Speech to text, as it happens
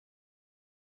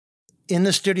In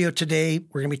the studio today,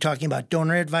 we're going to be talking about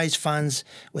donor advised funds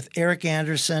with Eric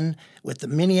Anderson with the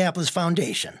Minneapolis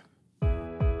Foundation.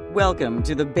 Welcome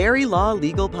to the Barry Law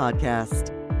Legal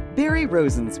Podcast. Barry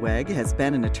Rosenzweig has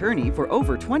been an attorney for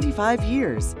over 25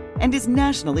 years and is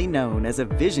nationally known as a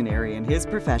visionary in his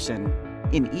profession.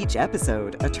 In each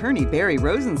episode, attorney Barry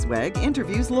Rosenzweig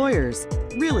interviews lawyers,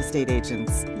 real estate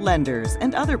agents, lenders,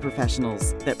 and other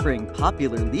professionals that bring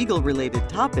popular legal-related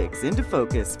topics into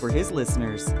focus for his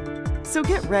listeners. So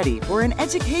get ready for an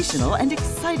educational and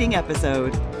exciting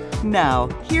episode. Now,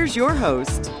 here's your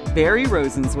host, Barry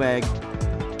Rosenzweig.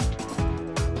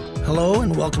 Hello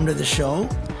and welcome to the show.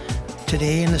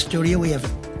 Today in the studio we have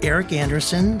Eric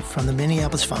Anderson from the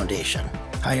Minneapolis Foundation.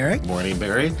 Hi, Eric. Morning,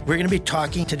 Barry. We're going to be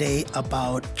talking today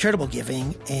about charitable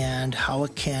giving and how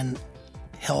it can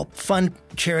help fund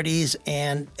charities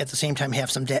and at the same time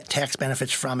have some tax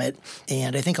benefits from it.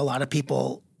 And I think a lot of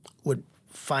people would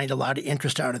find a lot of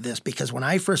interest out of this because when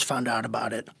I first found out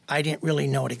about it, I didn't really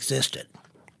know it existed.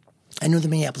 I knew the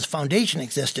Minneapolis Foundation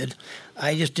existed.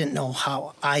 I just didn't know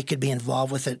how I could be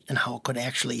involved with it and how it could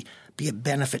actually be a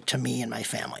benefit to me and my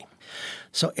family.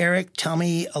 So, Eric, tell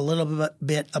me a little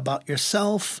bit about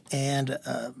yourself and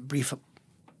a brief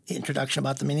introduction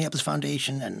about the Minneapolis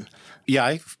Foundation. Yeah,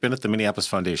 I've been at the Minneapolis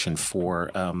Foundation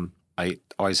for, I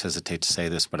always hesitate to say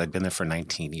this, but I've been there for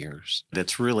 19 years.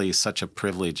 It's really such a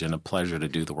privilege and a pleasure to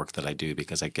do the work that I do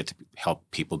because I get to help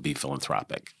people be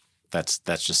philanthropic. That's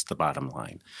just the bottom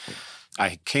line.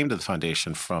 I came to the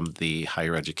foundation from the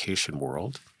higher education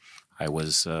world. I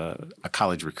was a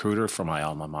college recruiter for my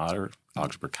alma mater,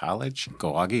 Augsburg College,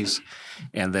 go Augies.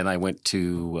 And then I went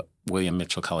to William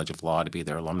Mitchell College of Law to be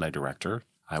their alumni director.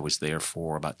 I was there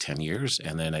for about 10 years.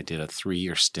 And then I did a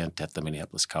 3-year stint at the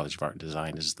Minneapolis College of Art and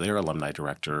Design as their alumni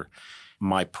director.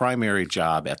 My primary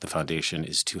job at the foundation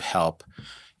is to help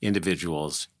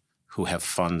individuals who have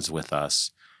funds with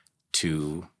us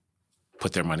to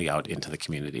put their money out into the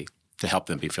community to help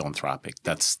them be philanthropic.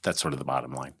 That's sort of the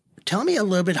bottom line. Tell me a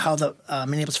little bit how the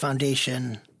Minneapolis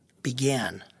Foundation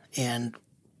began and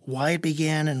why it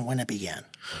began and when it began.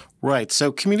 Right.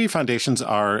 So community foundations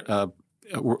are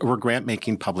we're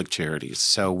grant-making public charities.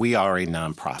 So we are a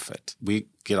nonprofit. We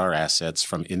get our assets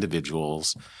from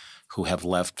individuals who have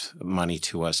left money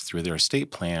to us through their estate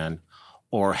plan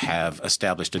or have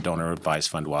established a donor-advised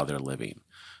fund while they're living.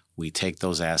 We take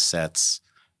those assets,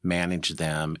 manage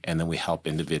them, and then we help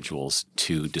individuals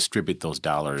to distribute those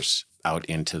dollars out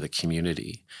into the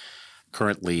community.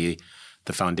 Currently,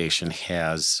 the foundation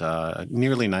has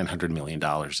nearly $900 million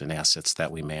in assets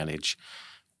that we manage.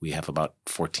 We have about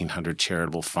 1,400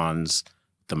 charitable funds.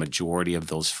 The majority of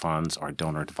those funds are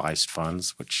donor-advised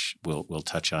funds, which we'll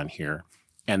touch on here,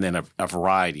 and then a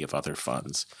variety of other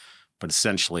funds. But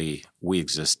essentially, we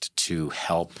exist to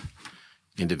help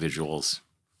individuals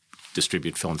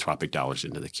distribute philanthropic dollars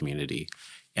into the community,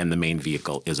 and the main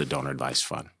vehicle is a donor-advised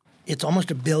fund. It's almost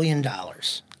 $1 billion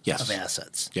yes. of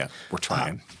assets. Yeah, we're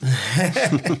trying.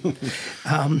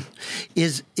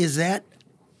 Is that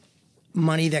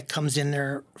money that comes in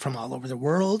there from all over the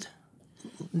world,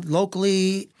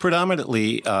 locally?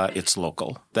 Predominantly, it's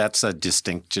local. That's a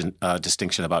distinction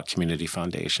about community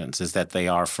foundations, is that they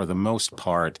are, for the most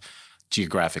part,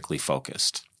 geographically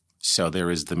focused. So there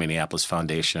is the Minneapolis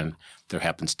Foundation. There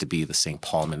happens to be the St.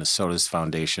 Paul, Minnesota's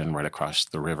Foundation right across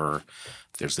the river.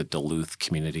 There's the Duluth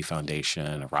Community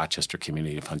Foundation, a Rochester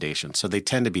Community Foundation. So they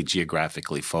tend to be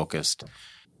geographically focused.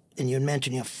 And you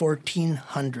mentioned you have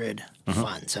 1,400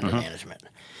 funds under management.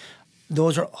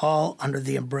 Those are all under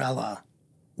the umbrella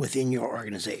within your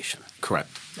organization. Correct.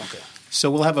 Okay. So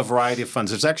we'll have a variety of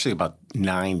funds. There's actually about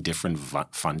 9 different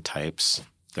fund types.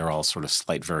 They're all sort of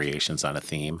slight variations on a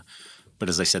theme. But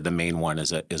as I said, the main one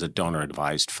is a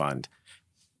donor-advised fund.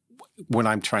 When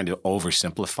I'm trying to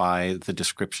oversimplify the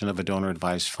description of a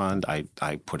donor-advised fund,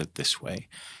 I put it this way.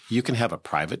 You can have a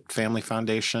private family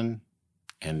foundation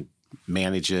and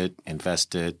manage it,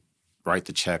 invest it, write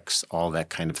the checks, all that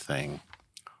kind of thing.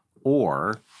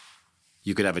 Or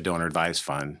you could have a donor-advised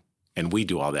fund, and we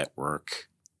do all that work,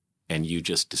 and you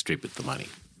just distribute the money,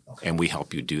 and we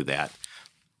help you do that.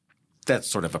 That's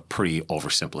sort of a pretty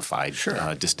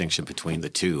oversimplified distinction between the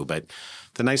two. But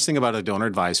the nice thing about a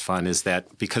donor-advised fund is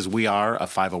that because we are a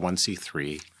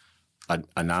 501c3,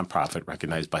 a nonprofit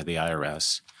recognized by the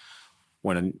IRS,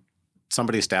 when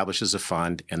somebody establishes a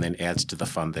fund and then adds to the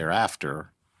fund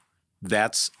thereafter,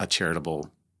 that's a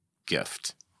charitable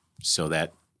gift. So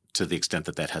that to the extent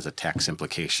that that has a tax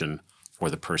implication for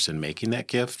the person making that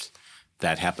gift,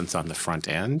 that happens on the front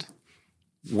end.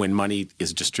 When money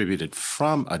is distributed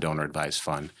from a donor-advised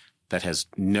fund, that has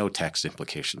no tax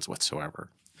implications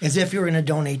whatsoever. As if you're going to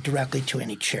donate directly to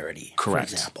any charity, Correct.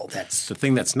 For example. That's the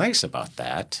thing that's nice about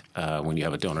that when you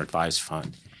have a donor-advised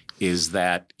fund is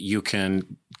that you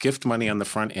can gift money on the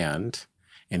front end,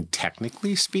 and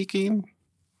technically speaking,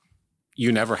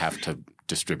 you never have to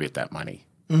distribute that money.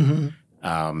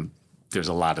 There's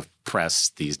a lot of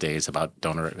press these days about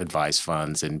donor-advised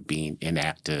funds and being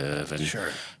inactive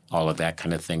and all of that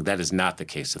kind of thing. That is not the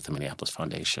case with the Minneapolis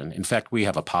Foundation. In fact, we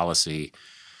have a policy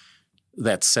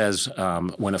that says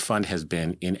when a fund has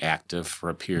been inactive for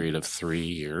a period of 3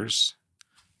 years,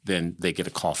 then they get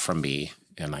a call from me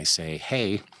and I say,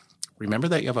 hey, remember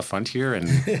that you have a fund here? And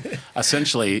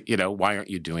essentially, why aren't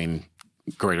you doing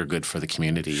greater good for the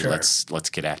community? Sure. Let's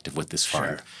get active with this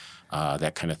fund.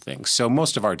 That kind of thing. So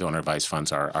most of our donor-advised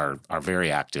funds are very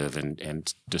active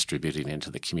and distributing into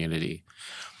the community.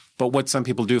 But what some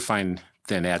people do find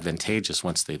then advantageous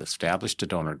once they've established a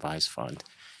donor-advised fund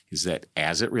is that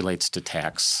as it relates to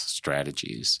tax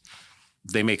strategies,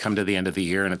 they may come to the end of the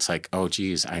year and it's like, oh,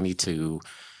 geez, I need to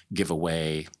give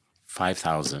away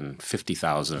 $5,000,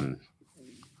 $50,000,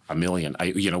 $1 million,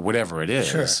 whatever it is.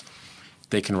 Sure.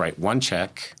 They can write one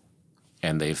check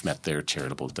and they've met their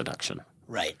charitable deduction.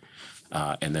 right.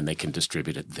 And then they can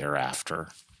distribute it thereafter.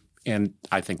 And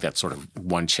I think that sort of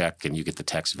one check and you get the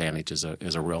tax advantage is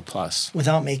a real plus.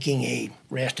 Without making a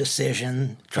rash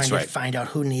decision, trying That's right. to find out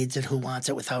who needs it, who wants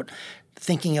it, without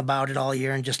thinking about it all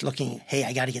year and just looking, hey,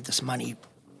 I got to get this money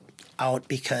out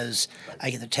because I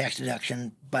get the tax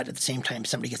deduction, but at the same time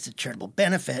somebody gets the charitable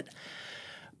benefit,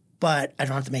 but I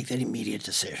don't have to make that immediate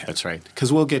decision. That's right.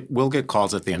 Because we'll get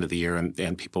calls at the end of the year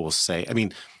and people will say,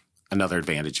 another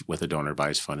advantage with a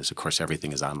donor-advised fund is, of course,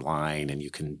 everything is online and you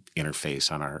can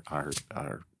interface on our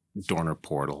donor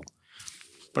portal.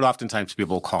 But oftentimes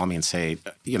people will call me and say,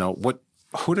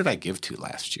 who did I give to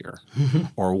last year?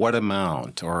 Or what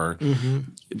amount? Or,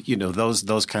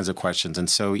 those kinds of questions. And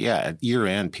so, at year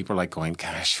end, people are like going,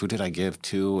 gosh, who did I give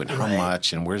to and how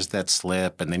much? And where's that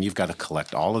slip? And then you've got to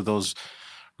collect all of those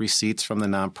receipts from the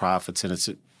nonprofits. And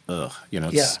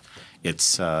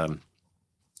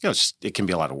it can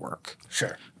be a lot of work.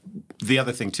 Sure. The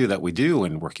other thing, too, that we do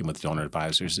in working with donor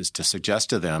advisors is to suggest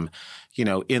to them,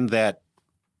 in that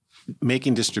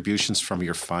making distributions from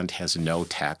your fund has no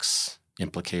tax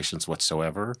implications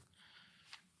whatsoever.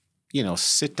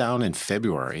 Sit down in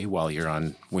February while you're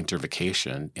on winter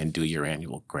vacation and do your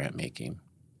annual grant making.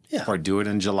 Yeah. Or do it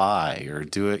in July or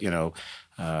do it, you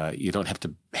don't have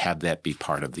to have that be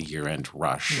part of the year-end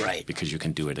rush. Right. Because you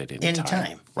can do it at any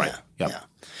time. Right. Yeah. Yep.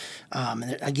 Yeah.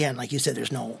 And again, like you said,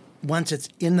 once it's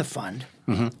in the fund,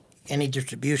 any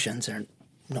distributions are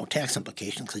no tax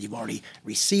implications because you've already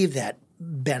received that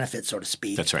benefit, so to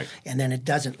speak. That's right. And then it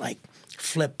doesn't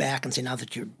flip back and say now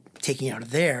that you're taking it out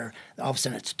of there, all of a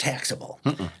sudden it's taxable.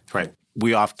 Right.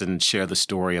 We often share the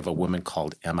story of a woman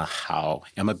called Emma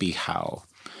B. Howe.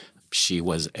 She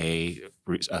was a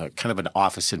kind of an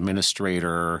office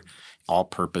administrator,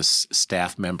 all-purpose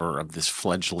staff member of this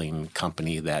fledgling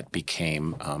company that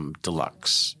became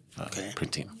Deluxe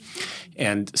Printing.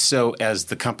 And so as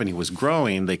the company was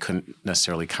growing, they couldn't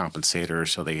necessarily compensate her,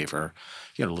 so they gave her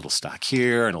a little stock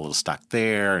here and a little stock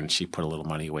there, and she put a little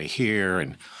money away here.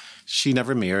 And she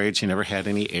never married. She never had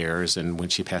any heirs. And when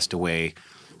she passed away,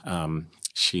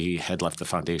 she had left the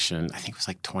foundation, I think it was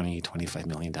like $25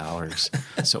 million.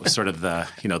 So it was sort of the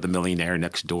millionaire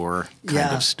next door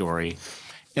kind of story.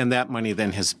 And that money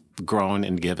then has grown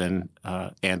and given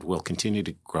and will continue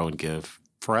to grow and give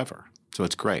forever. So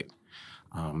it's great.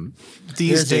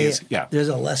 There's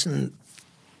a lesson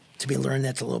to be learned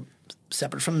that's a little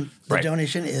separate from the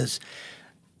donation is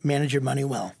manage your money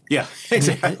well. Yeah,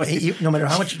 exactly. No matter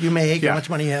how much you make, how much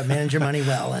money you have, manage your money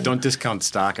well. And don't discount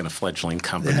stock in a fledgling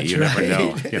company. That's You never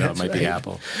know. That's it might be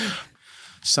Apple.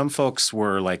 Some folks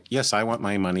were like, yes, I want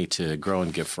my money to grow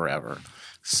and give forever.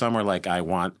 Some are like, I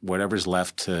want whatever's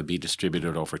left to be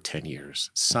distributed over 10 years.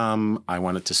 Some, I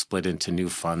want it to split into new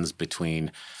funds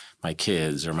between my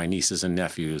kids or my nieces and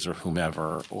nephews or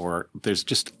whomever. Or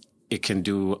it can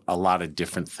do a lot of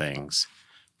different things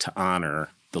to honor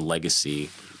the legacy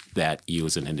that you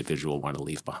as an individual want to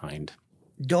leave behind.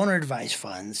 Donor advised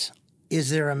funds,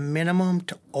 is there a minimum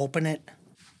to open it?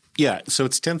 Yeah, so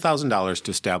it's $10,000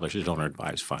 to establish a donor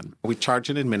advised fund. We charge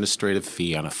an administrative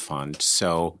fee on a fund.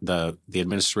 So the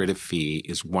administrative fee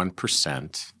is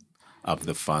 1% of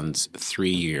the fund's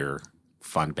 3-year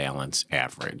fund balance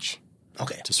average.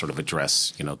 Okay. To sort of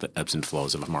address, the ebbs and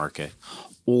flows of a market,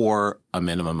 or a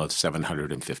minimum of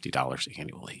 $750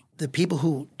 annually. The people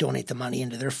who donate the money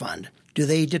into their fund, do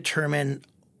they determine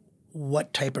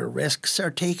what type of risks are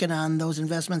taken on those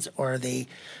investments, or are they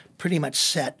pretty much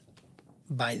set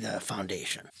by the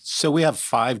foundation? So we have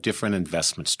 5 different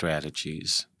investment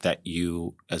strategies that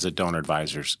you, as a donor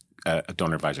advisor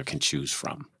can choose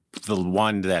from. The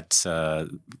one that's the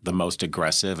most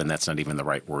aggressive, and that's not even the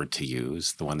right word to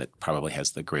use, the one that probably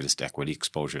has the greatest equity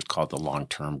exposure is called the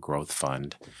Long-Term Growth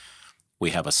Fund. We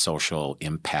have a social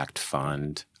impact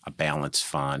fund, a balance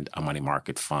fund, a money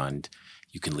market fund.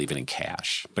 You can leave it in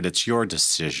cash, but it's your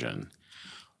decision.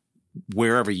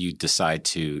 Wherever you decide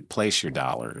to place your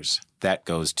dollars, that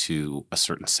goes to a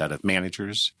certain set of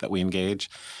managers that we engage.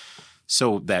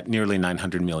 So that nearly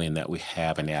 $900 million that we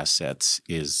have in assets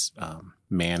is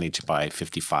managed by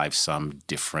 55-some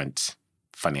different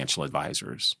financial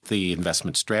advisors. The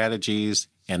investment strategies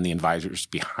and the advisors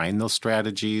behind those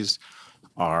strategies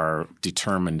are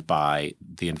determined by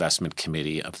the investment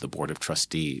committee of the Board of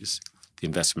Trustees. The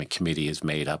investment committee is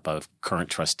made up of current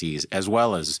trustees as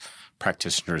well as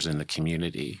practitioners in the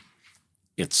community.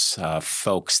 It's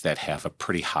folks that have a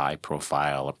pretty high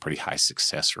profile, a pretty high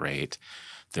success rate.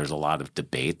 There's a lot of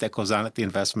debate that goes on at the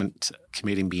investment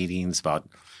committee meetings about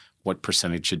what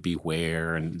percentage should be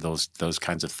where and those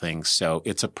kinds of things. So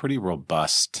it's a pretty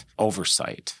robust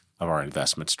oversight of our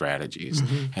investment strategies.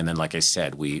 Mm-hmm. And then, like I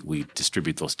said, we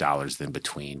distribute those dollars then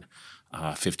between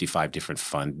 55 different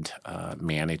fund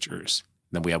managers.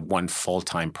 Then we have one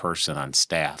full-time person on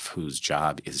staff whose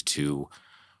job is to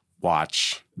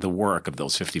watch the work of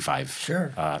those 55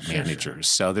 managers. Sure.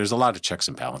 So there's a lot of checks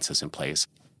and balances in place.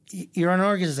 You're an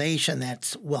organization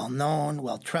that's well-known,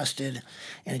 well-trusted,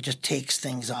 and it just takes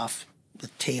things off the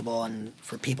table and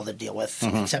for people to deal with,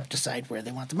 except decide where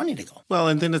they want the money to go. Well,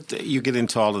 and then you get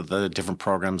into all of the different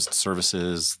programs,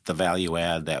 services, the value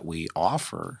add that we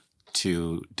offer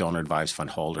to donor-advised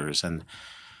fund holders. And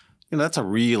that's a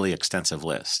really extensive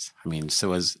list. I mean,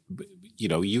 so as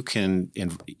you can,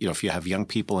 if you have young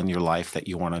people in your life that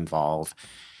you want to involve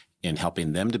in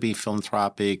helping them to be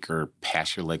philanthropic or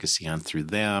pass your legacy on through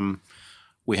them,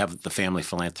 we have the Family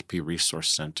Philanthropy Resource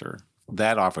Center.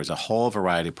 That offers a whole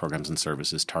variety of programs and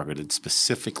services targeted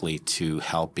specifically to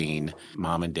helping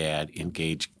mom and dad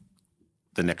engage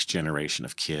the next generation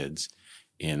of kids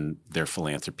in their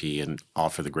philanthropy and all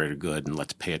for the greater good, and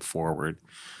let's pay it forward.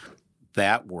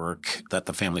 That work that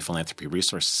the Family Philanthropy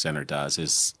Resource Center does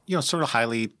is, sort of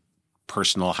highly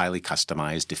personal, highly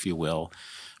customized, if you will.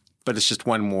 But it's just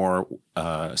one more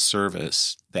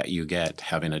service that you get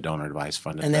having a donor advised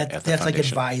fund at the that's foundation. Like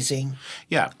advising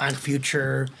on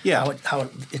future, how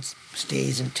it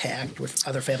stays intact with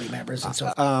other family members and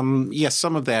so forth. Yes,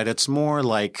 some of that. It's more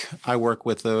like I work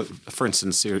with for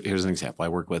instance, here's an example. I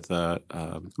work with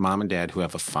mom and dad who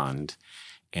have a fund,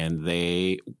 and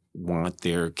they want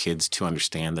their kids to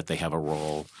understand that they have a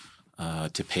role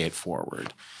to pay it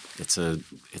forward. It's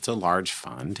a large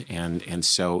fund, and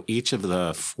so each of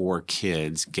the 4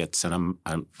 kids gets an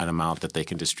amount that they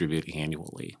can distribute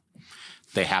annually.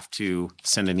 They have to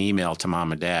send an email to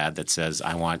mom and dad that says,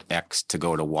 I want X to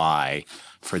go to Y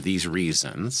for these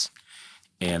reasons.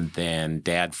 And then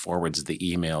dad forwards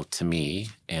the email to me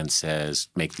and says,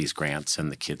 make these grants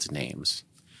and the kids' names.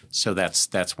 So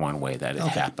that's one way that it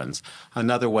happens.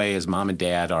 Another way is mom and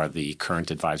dad are the current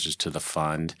advisors to the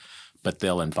fund, but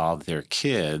they'll involve their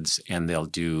kids and they'll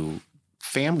do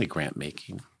family grant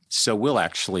making. So we'll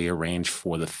actually arrange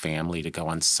for the family to go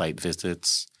on site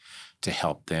visits to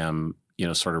help them,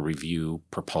 sort of review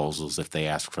proposals if they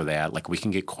ask for that. Like we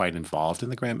can get quite involved in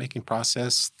the grant making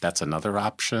process. That's another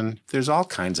option. There's all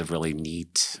kinds of really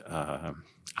neat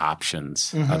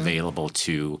options available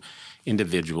to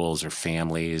individuals or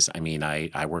families. I mean,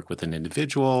 I work with an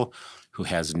individual who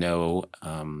has no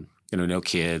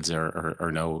kids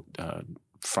or no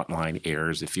frontline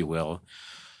heirs, if you will,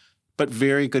 but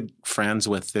very good friends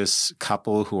with this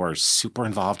couple who are super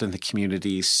involved in the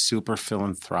community, super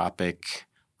philanthropic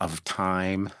of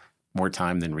time, more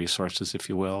time than resources, if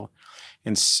you will.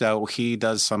 And so he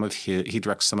directs some of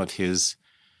his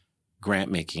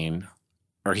grant making,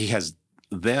 or he has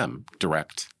them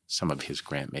direct some of his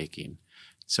grant making,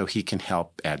 so he can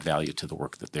help add value to the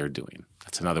work that they're doing.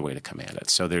 That's another way to come at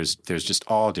it. So there's just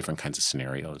all different kinds of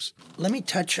scenarios. Let me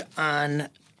touch on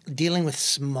dealing with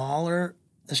smaller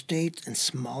estates and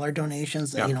smaller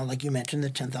donations. Like you mentioned, the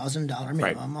 $10,000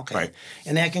 minimum. Right. Okay, right.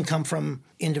 And that can come from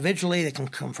individually. That can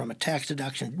come from a tax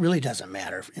deduction. It really doesn't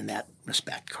matter in that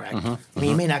respect, correct? I mean,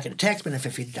 you may not get a tax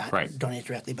benefit if you donate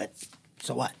directly, but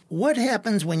so what? What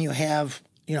happens when you have,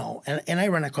 and I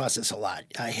run across this a lot.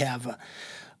 I have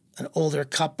an older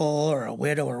couple or a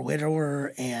widow or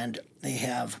widower, and they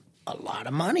have a lot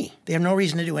of money. They have no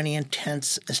reason to do any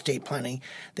intense estate planning.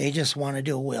 They just want to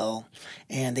do a will,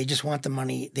 and they just want the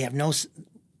money. They have no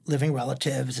living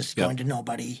relatives. It's going to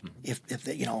nobody if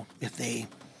they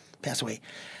pass away.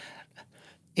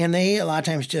 And they, a lot of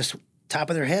times, just top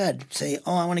of their head say,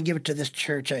 oh, I want to give it to this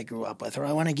church I grew up with, or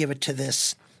I want to give it to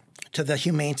the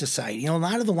Humane Society. You know, a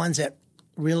lot of the ones that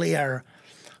really are,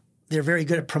 they're very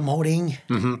good at promoting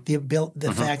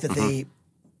the fact that they,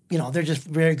 you know, they're just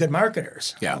very good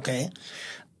marketers. Yeah. Okay.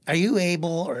 Are you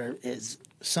able, or is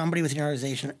somebody within your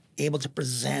organization able to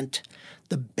present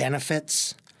the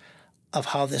benefits of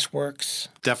how this works?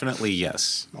 Definitely,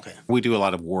 yes. Okay. We do a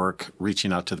lot of work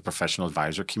reaching out to the professional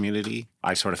advisor community.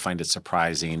 I sort of find it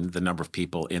surprising the number of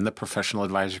people in the professional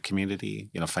advisor community,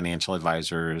 you know, financial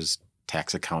advisors,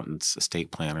 tax accountants,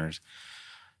 estate planners,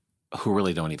 who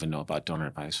really don't even know about donor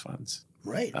advised funds.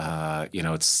 Right. You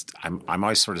know, I'm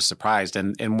always sort of surprised.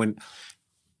 And when,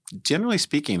 generally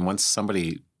speaking, once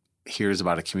somebody hears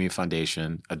about a community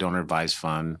foundation, a donor advised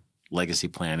fund, legacy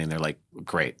planning, they're like,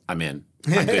 great, I'm in.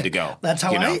 I'm good to go. That's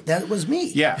how that was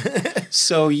me. Yeah.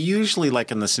 So usually,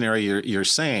 like in the scenario you're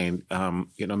saying,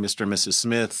 you know, Mr. and Mrs.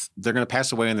 Smith, they're going to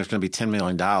pass away and there's going to be $10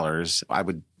 million. I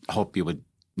would hope you would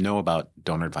know about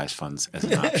donor advised funds as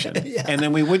an option. Yeah. And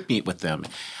then we would meet with them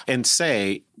and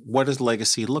say, what does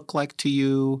legacy look like to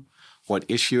you? What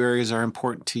issue areas are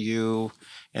important to you?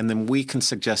 And then we can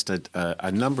suggest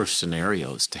a number of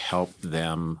scenarios to help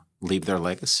them leave their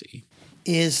legacy.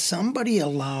 Is somebody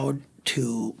allowed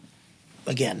to,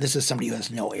 again, this is somebody who has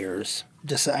no heirs,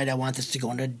 decide I want this to go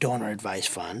into a donor advised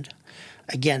fund?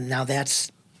 Again, now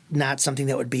that's not something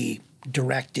that would be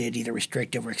directed, either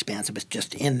restrictive or expansive. It's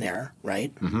just in there,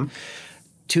 right? Mm-hmm.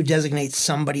 To designate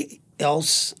somebody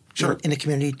else in the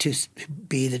community to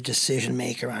be the decision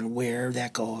maker on where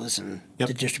that goes and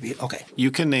to distribute. Okay.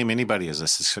 You can name anybody as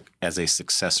a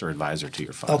successor advisor to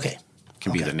your fund. Okay. It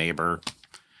can be the neighbor. It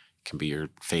can be your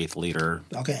faith leader.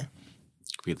 Okay.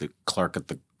 It could be the clerk at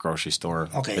the grocery store.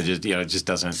 Okay. It just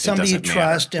doesn't. Somebody it doesn't you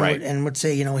trust matter. and would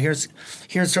say, you know, here's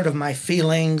sort of my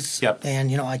feelings. Yep.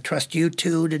 And, you know, I trust you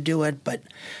too to do it, but,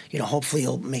 you know, hopefully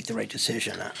you'll make the right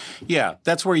decision. Yeah,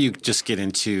 that's where you just get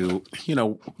into, you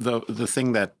know, the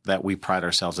thing that we pride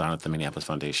ourselves on at the Minneapolis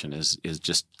Foundation is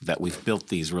just that we've built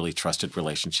these really trusted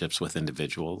relationships with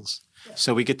individuals.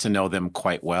 So we get to know them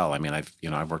quite well. I mean, I've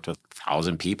worked with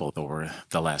 1,000 people over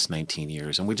the last 19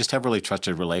 years, and we just have really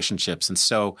trusted relationships. And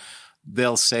so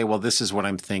they'll say, well, this is what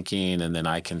I'm thinking. And then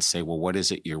I can say, well, what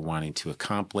is it you're wanting to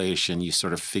accomplish? And you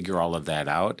sort of figure all of that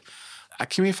out. A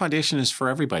community foundation is for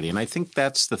everybody. And I think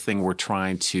that's the thing we're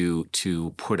trying to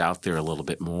put out there a little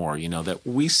bit more, you know, that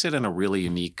we sit in a really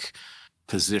unique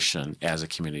position as a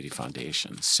community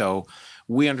foundation. So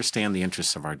we understand the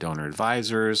interests of our donor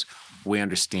advisors. We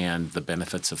understand the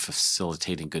benefits of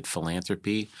facilitating good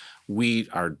philanthropy. We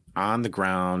are on the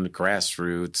ground,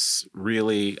 grassroots,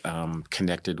 really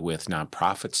connected with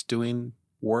nonprofits doing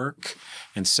work.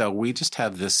 And so we just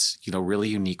have this, you know, really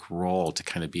unique role to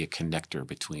kind of be a connector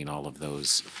between all of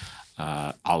those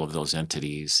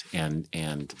entities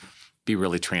and be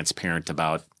really transparent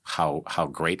about how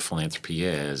great philanthropy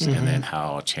is and then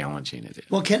how challenging it is.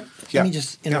 Well, let me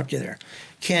just interrupt you there.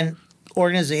 Can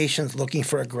organizations looking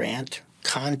for a grant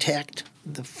contact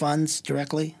the funds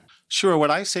directly? Sure.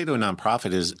 What I say to a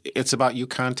nonprofit is it's about you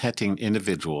contacting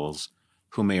individuals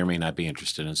who may or may not be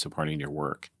interested in supporting your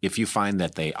work. If you find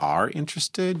that they are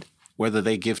interested, whether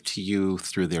they give to you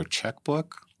through their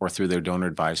checkbook or through their donor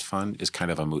advised fund is kind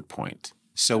of a moot point.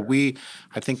 So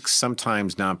I think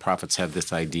sometimes nonprofits have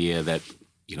this idea that,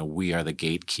 you know, we are the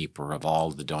gatekeeper of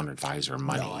all the donor advisor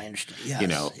money. No, I understand. Yes, you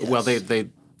know, yes. well, they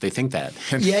think that.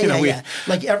 And, yeah.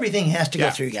 Like everything has to go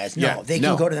through you guys. No, they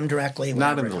can go to them directly.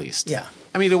 Not in the least. Yeah.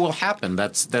 I mean, it will happen.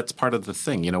 That's part of the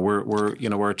thing. You know,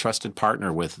 we're a trusted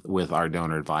partner with our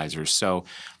donor advisors. So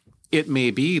it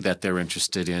may be that they're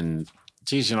interested in,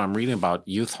 geez, you know, I'm reading about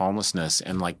youth homelessness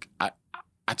and like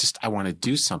I want to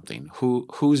do something.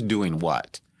 Who's doing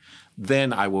what?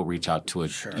 Then I will reach out to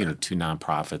to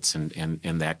nonprofits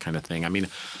and that kind of thing. I mean,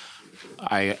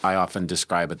 I often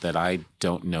describe it that I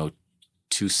don't know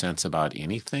 2 cents about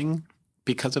anything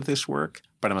because of this work,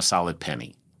 but I'm a solid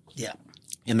penny. Yeah.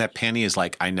 And that penny is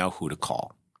like, I know who to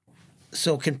call.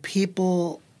 So can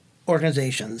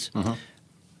organizations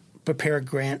prepare a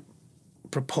grant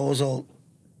proposal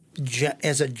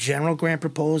as a general grant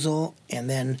proposal and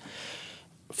then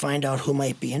find out who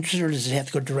might be interested, or does it have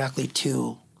to go directly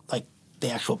to like the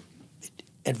actual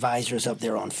advisors of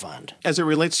their own fund? As it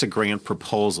relates to grant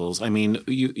proposals, I mean,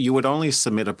 you would only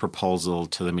submit a proposal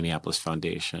to the Minneapolis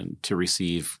Foundation to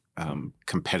receive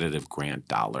competitive grant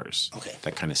dollars. Okay.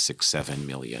 That kind of $6-7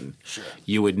 million. Sure.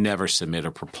 You would never submit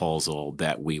a proposal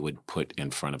that we would put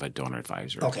in front of a donor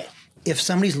advisor. Okay. If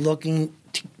somebody's looking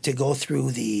to go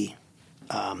through the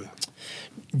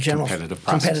general competitive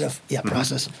process,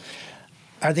 process,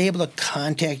 are they able to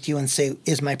contact you and say,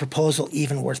 is my proposal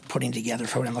even worth putting together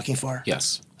for what I'm looking for?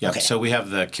 Yes. Yeah. Okay. So we have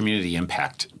the Community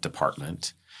Impact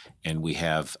Department, and we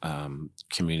have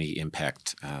Community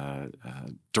Impact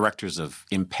Directors of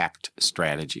Impact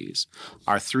Strategies.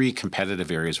 Our 3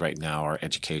 competitive areas right now are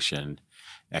education,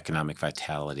 economic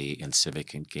vitality, and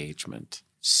civic engagement.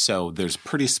 So there's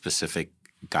pretty specific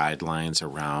guidelines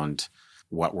around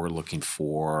what we're looking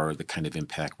for, the kind of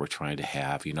impact we're trying to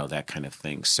have, that kind of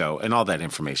thing. So, and all that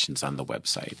information's on the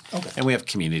website. Okay. And we have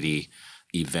community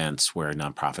events where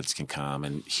nonprofits can come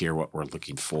and hear what we're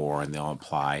looking for, and they'll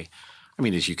apply. I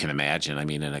mean, as you can imagine,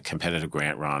 in a competitive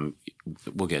grant round,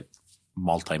 we'll get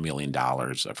multi-million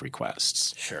dollars of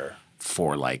requests. Sure.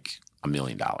 For like $1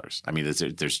 million. I mean,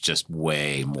 there's just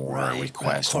way more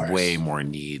requests, way more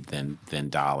need than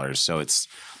dollars. So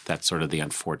that's sort of the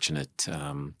unfortunate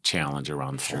challenge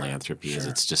around philanthropy is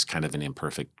it's just kind of an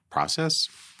imperfect process.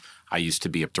 I used to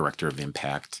be a director of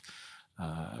impact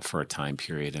for a time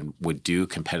period and would do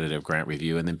competitive grant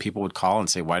review, and then people would call and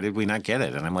say, "Why did we not get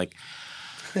it?" And I'm like,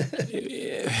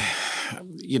 we're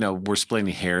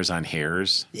splitting hairs on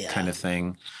hairs kind of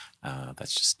thing.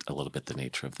 That's just a little bit the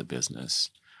nature of the business.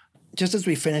 Just as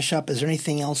we finish up, is there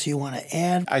anything else you want to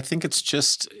add? I think it's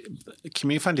just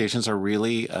community foundations are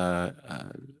really a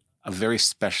very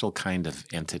special kind of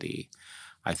entity.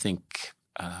 I think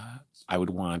I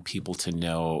would want people to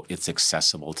know it's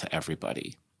accessible to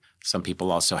everybody. Some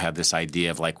people also have this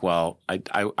idea of like, well,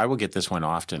 I will get this one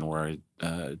often where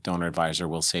a donor advisor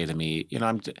will say to me,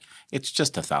 it's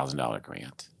just $1,000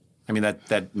 grant. I mean,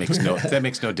 that makes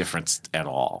no difference at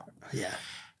all. Yeah.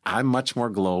 I'm much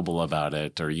more global about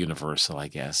it, or universal, I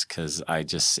guess, because I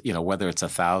just, whether it's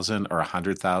 1,000 or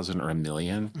 100,000 or 1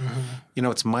 million,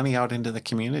 it's money out into the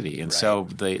community. And so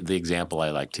the example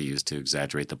I like to use to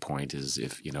exaggerate the point is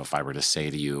if I were to say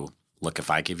to you, look,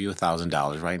 if I give you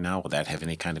 $1,000 right now, will that have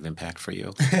any kind of impact for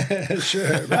you?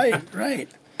 Sure. Right.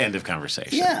 End of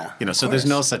conversation. Yeah. So there's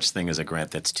no such thing as a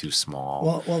grant that's too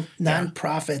small. Well,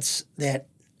 nonprofits that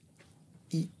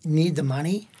need the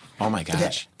money. Oh my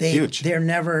gosh, huge. They're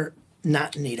never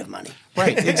not in need of money.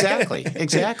 Right, exactly.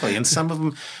 And some of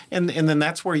them, and then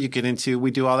that's where you get into,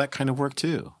 we do all that kind of work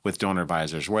too with donor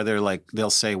advisors where they'll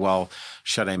say, well,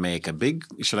 should I make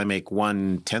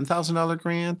one $10,000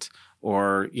 grant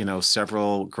or,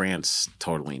 several grants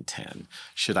totaling 10?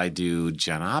 Should I do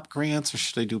Gen Op grants or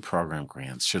should I do program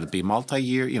grants? Should it be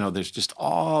multi-year? There's just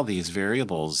all these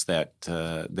variables that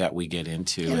we get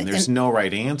into, and there's no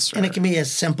right answer. And it can be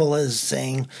as simple as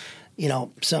saying,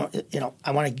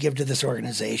 I want to give to this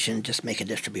organization, just make a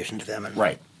distribution to them. And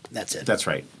right. That's it. That's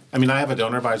right. I mean, I have a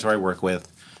donor advisor I work with.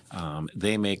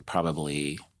 They make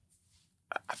probably,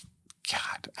 I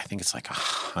think it's like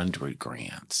 100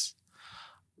 grants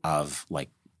of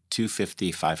like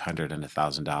 $250, $500, and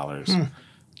 $1,000,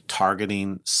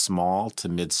 targeting small to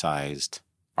mid-sized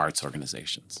arts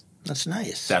organizations. That's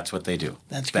nice. That's what they do.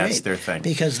 That's great. That's their thing.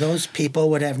 Because those people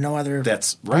would have no other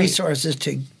resources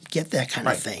to get that kind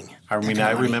of thing. I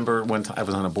remember one time I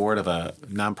was on a board of a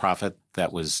nonprofit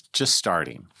that was just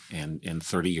starting and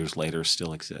 30 years later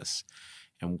still exists.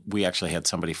 And we actually had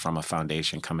somebody from a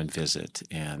foundation come and visit,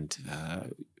 and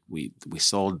we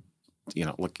sold,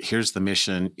 look, here's the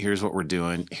mission, here's what we're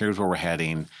doing, here's where we're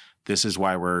heading, this is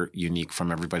why we're unique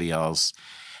from everybody else.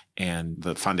 And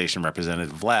the foundation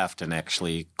representative left and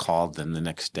actually called them the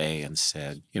next day and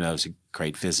said, it was a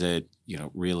great visit,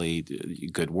 really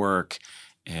good work,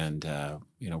 and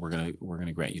we're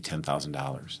gonna grant you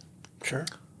 $10,000. Sure.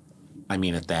 I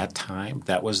mean, at that time,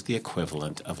 that was the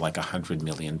equivalent of like $100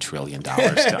 million trillion to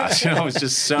us. It was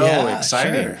just so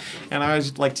exciting. Sure. And I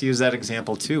always like to use that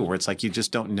example too, where it's like you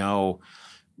just don't know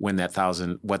when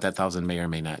what that 1,000 may or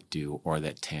may not do, or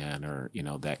that 10, or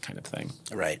that kind of thing.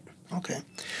 Right. Okay.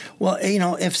 Well,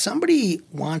 if somebody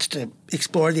wants to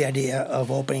explore the idea of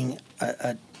opening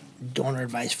a donor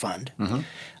advised fund,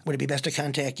 would it be best to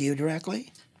contact you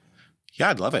directly? Yeah,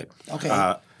 I'd love it.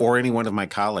 Okay. Or any one of my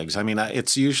colleagues. I mean,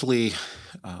 it's usually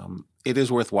it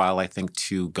is worthwhile, I think,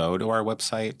 to go to our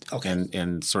website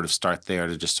and sort of start there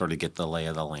to just sort of get the lay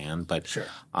of the land. But sure.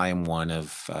 I am one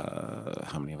of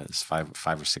how many of us?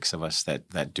 Five or six of us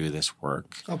that do this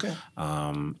work. Okay.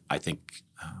 I think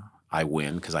I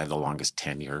win because I have the longest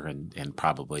tenure and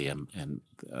probably am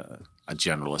a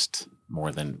generalist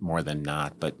more than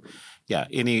not. But yeah,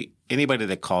 anybody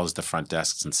that calls the front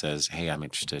desks and says, "Hey, I'm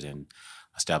interested in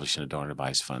establishing a donor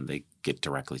advised fund," they get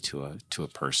directly to a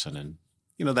person. And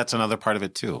that's another part of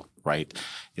it too, right?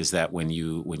 Is that when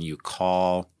you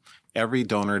call, every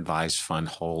donor advised fund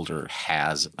holder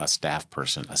has a staff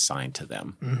person assigned to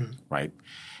them, right?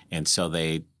 And so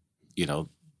they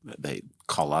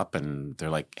call up and they're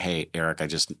like, hey, Eric, I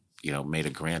just, made a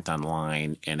grant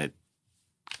online and it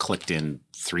clicked in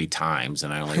 3 times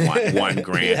and I only want 1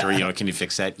 grant or, can you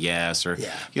fix that? Yes. Or,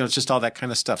 it's just all that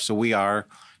kind of stuff. So we are,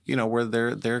 we're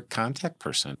their contact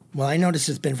person. Well, I notice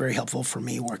it's been very helpful for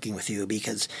me working with you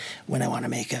because when I want to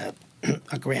make a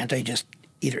grant, I just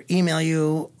either email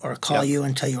you or call you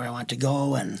and tell you where I want to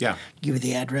go and give you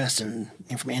the address and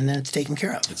information, and then it's taken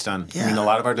care of. It's done. Yeah. I mean, a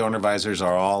lot of our donor advisors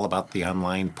are all about the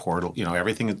online portal.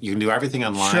 Everything you can do everything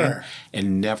online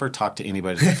and never talk to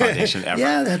anybody at the foundation ever.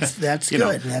 Yeah, that's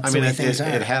good. That's the way things are.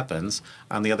 It happens.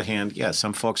 On the other hand,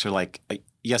 some folks are like,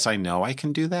 yes, I know I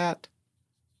can do that,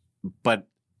 but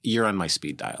you're on my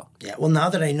speed dial. Yeah. Well, now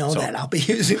that I know that, I'll be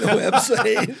using the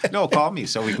website. No, call me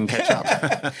so we can catch up.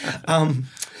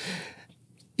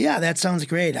 Yeah, that sounds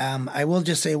great. I will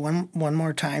just say one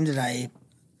more time that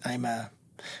I'm a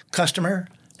customer.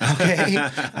 Okay,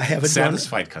 I have a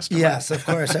satisfied customer. Yes, of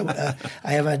course. I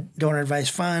have a donor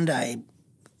advised fund. I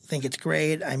think it's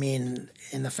great. I mean,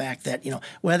 in the fact that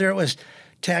whether it was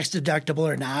tax deductible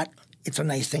or not, it's a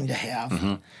nice thing to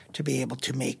have to be able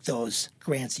to make those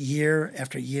grants year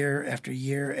after year after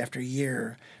year after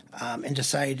year, and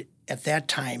decide at that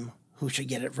time who should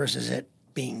get it versus it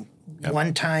being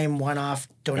one-time, one-off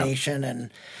donation, and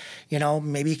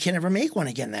maybe you can't ever make one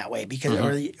again that way because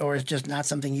or it's just not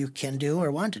something you can do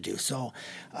or want to do. So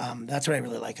that's what I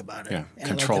really like about it. Yeah, and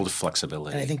controlled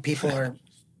flexibility. And I think people are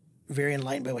very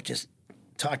enlightened by what you just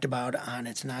talked about. On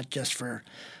it's not just for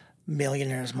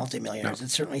millionaires, multimillionaires. No.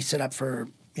 It's certainly set up for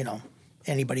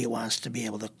anybody who wants to be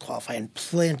able to qualify, and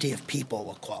plenty of people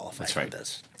will qualify for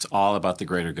this. It's all about the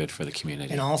greater good for the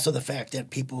community, and also the fact that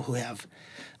people who have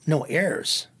no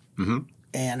heirs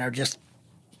and are just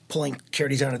pulling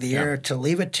charities out of the air to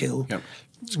leave it to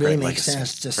really makes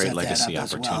sense to set that up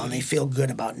as well. And they feel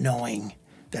good about knowing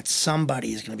that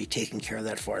somebody is going to be taking care of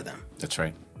that for them. That's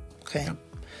right. Okay. Yep.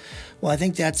 Well, I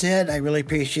think that's it. I really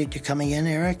appreciate you coming in,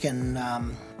 Eric, and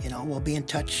we'll be in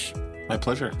touch. My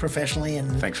pleasure. Professionally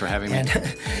and thanks for having me.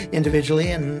 And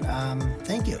individually, and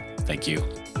thank you. Thank you.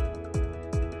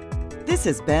 This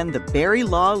has been the Barry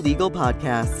Law Legal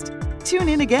Podcast. Tune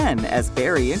in again as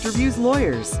Barry interviews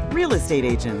lawyers, real estate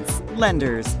agents,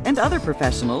 lenders, and other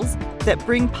professionals that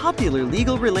bring popular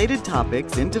legal-related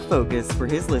topics into focus for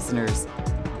his listeners.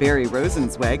 Barry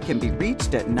Rosenzweig can be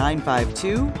reached at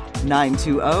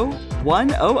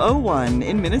 952-920-1001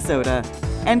 in Minnesota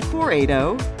and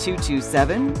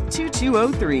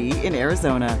 480-227-2203 in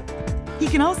Arizona. He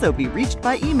can also be reached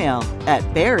by email at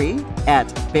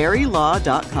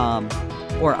barry@barrylaw.com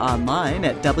or online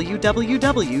at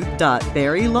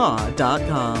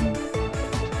www.barrylaw.com.